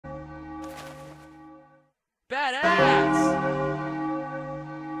Badass!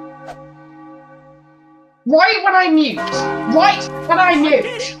 Right when I mute! Right when I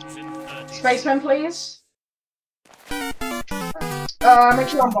mute! Spaceman, please. Make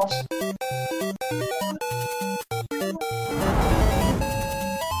sure I'm boss.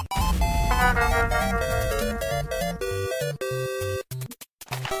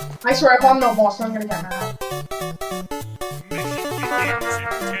 I swear, if I'm not boss, I'm gonna get mad.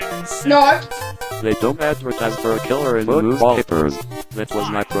 No! They don't advertise for a killer in newspapers. That was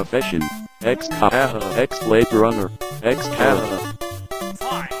my profession. Ex-Blade Runner. Ex-Kaha.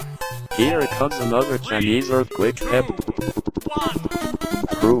 Here comes another Chinese earthquake.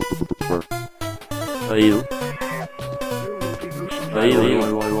 Crew. Fail.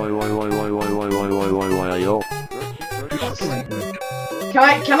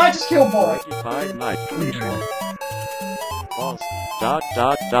 Can I just kill boy? False. ...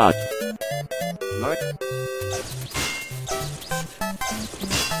 Mark.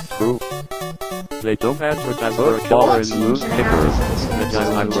 Crew. They don't advertise for a killer in newspapers. That is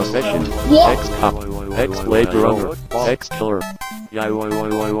my profession. Ex-cop. Ex-Blade Runner. Ex-killer. Here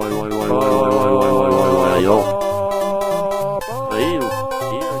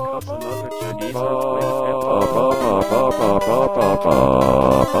comes another Chinese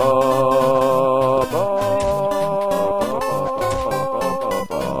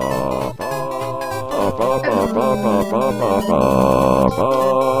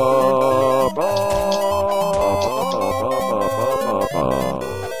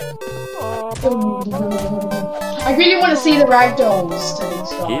I really want to see the ragdolls to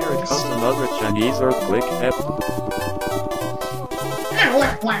these guys. Here comes another Chinese earthquake.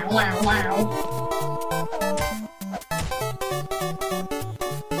 Wow.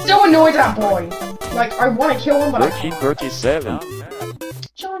 Still annoyed at boy. Like, I want to kill him, but I can't. 37.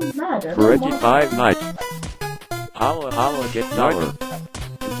 John Madden. 35 night. Holla get dollar.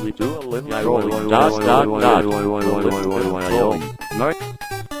 We do a little rolling. Mark.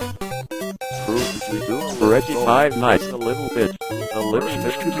 We do 35 nights. A little bit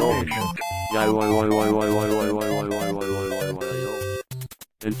rolling.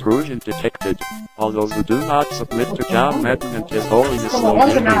 Intrusion detected. All those who do not submit to John Madden and His Holiness will be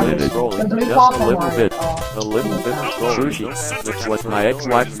eliminated. Just a little bit of intrusion. That's what my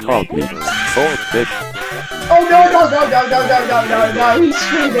ex-wife called me. Cold bitch. Oh no, he's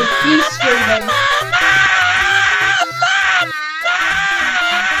screaming,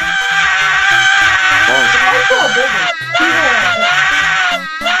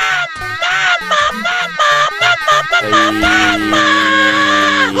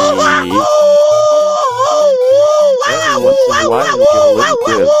 Every once in a while we get a little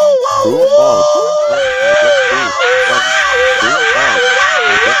quiz. True or false? I guess true. True or false?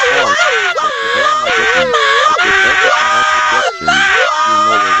 I guess false. What the hell am I getting? If you take it and ask the question, you know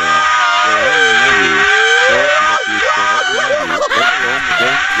where they are. They're on the menu. So, if you select the menu, then you're on the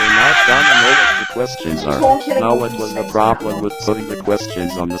game. You're not done and know what the questions are. Now what was the problem with putting the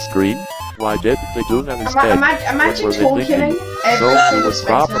questions on the screen? Why didn't they do that instead? Imagine what were they thinking? So you would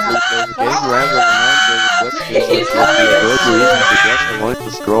probably play the game rather than answer the questions, which would be a good reason to just avoid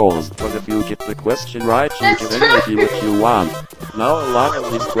the scrolls. But if you get the question right, you can anyway what you want. Now a lot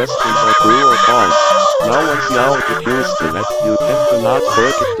of these questions are true or false. Now once now get used to that, you tend to not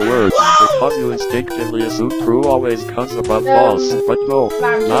forget the words, because you instinctively assume true always comes above false. But no,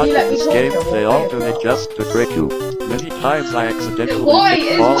 not in this game, they alternate just to trick you. Many times I accidentally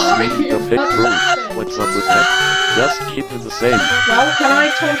pick false meaning to pick true. What's up with that? Just keep it the same. Well, can I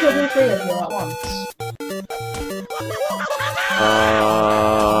try and kill all three of you at once?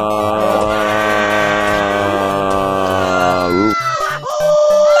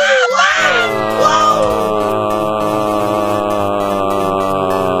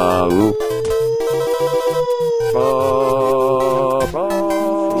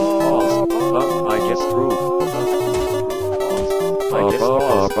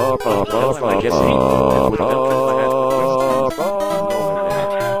 I guess he would have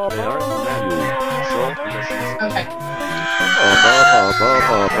they are in the menu, so okay.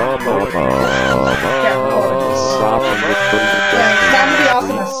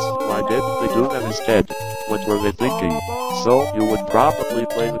 Why didn't they do that instead? What were they thinking? So, you would probably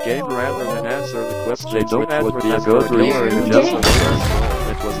play the game rather than answer the question. They don't would be a good reason just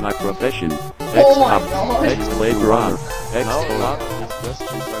that was my profession. Ex-cop, ex-Blade Runner, ex-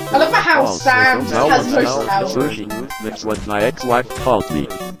 I love how Sam has no spells. Sushi, that's what my ex-wife called me.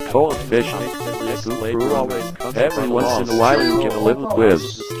 Cold fish. Every once in a while you get a little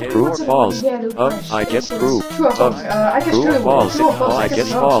quiz. True or false? I guess true. True or false? I guess True or false? True or false? I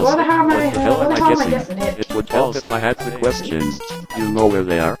guess What false. the hell am I guessing? it? It would help if I had the questions. You know where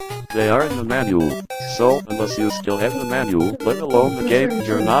they are? They are in the manual. So, unless you still have the manual, let alone the game,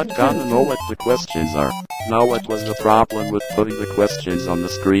 you're not gonna know what the questions are. Now what was the problem with putting the questions on the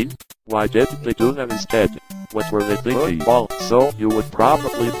screen? Why didn't they do that instead? What were they thinking? Well, so you would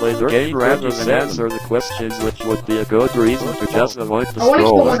probably play the game rather than answer the questions, which would be a good reason to just avoid the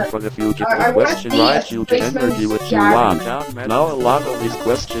scroll. But if you get the question right, you get energy which you want. Now a lot of these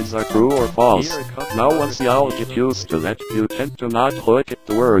questions are true or false. Now once you all get used to that, you tend to not look at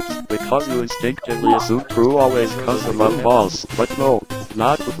the words, because you instinctively assume true always comes above false. But no,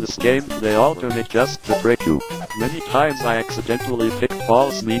 not with this game, they alternate just to trick you. Many times I accidentally picked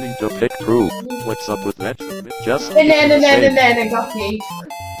false meaning to pick true. What's up with that? Just keep it the same. Got me.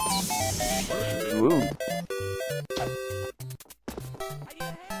 Ooh.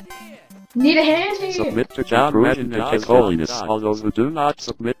 Need a hand here? Submit to John Madden and His Holiness. All those who do not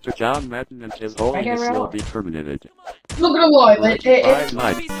submit to John Madden and His Holiness will be terminated. Look at the lie,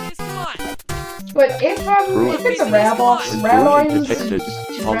 but if it's a rare boss, rare lines,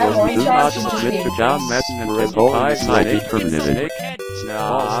 all those who do not submit to John Madden and His Holiness will be terminated.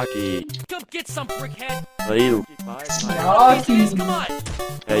 Snarky. Go get some brickhead. Hey. Come on.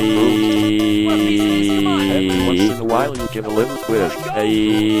 Hey. Once in a while you get a little quiz. Hey.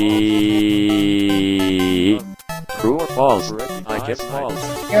 True or false? I guess false.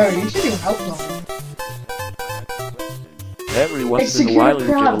 Yo, you should do helpline. Every once in a while you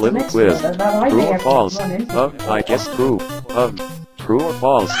get a little quiz. True or false? I guess true. True or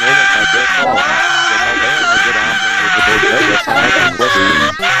false? I guess false.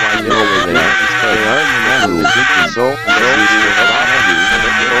 Why you know where they are? They are in the manual. So, you're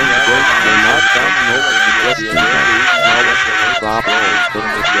not gonna know what the question is. Now what's the problem? Put the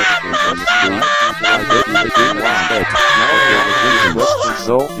questions on the screen. Why didn't they do that instead? Now you're the question.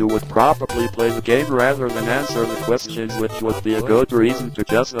 So, you would probably play the game rather than answer the questions, which would be a good reason to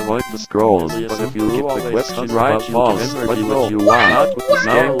just avoid the scrolls. But if you get the question right, you can energy what you want.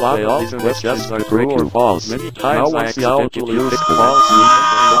 Now a lot of these questions are true or false. Many times I accidentally pick false meaning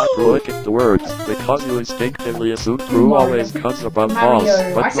and not look at the words, because you instinctively assume true always comes above false.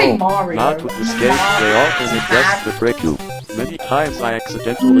 But no, not with this game, they alternate just to trick you. Many times I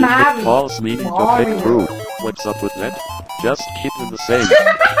accidentally pick false meaning to pick true. What's up with that? Just keep them the same.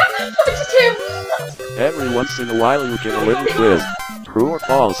 Every once in a while you get a little quiz. True or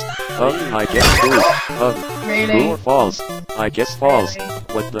false? I guess true. True or false? I guess false.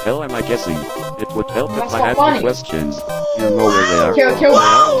 What the hell am I guessing? It would help if I had the questions. You know where they are. Kill.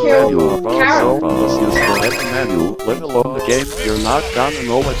 So, unless you still have the manual, let alone the game, you're not gonna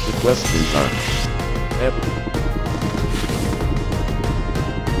know what the questions are.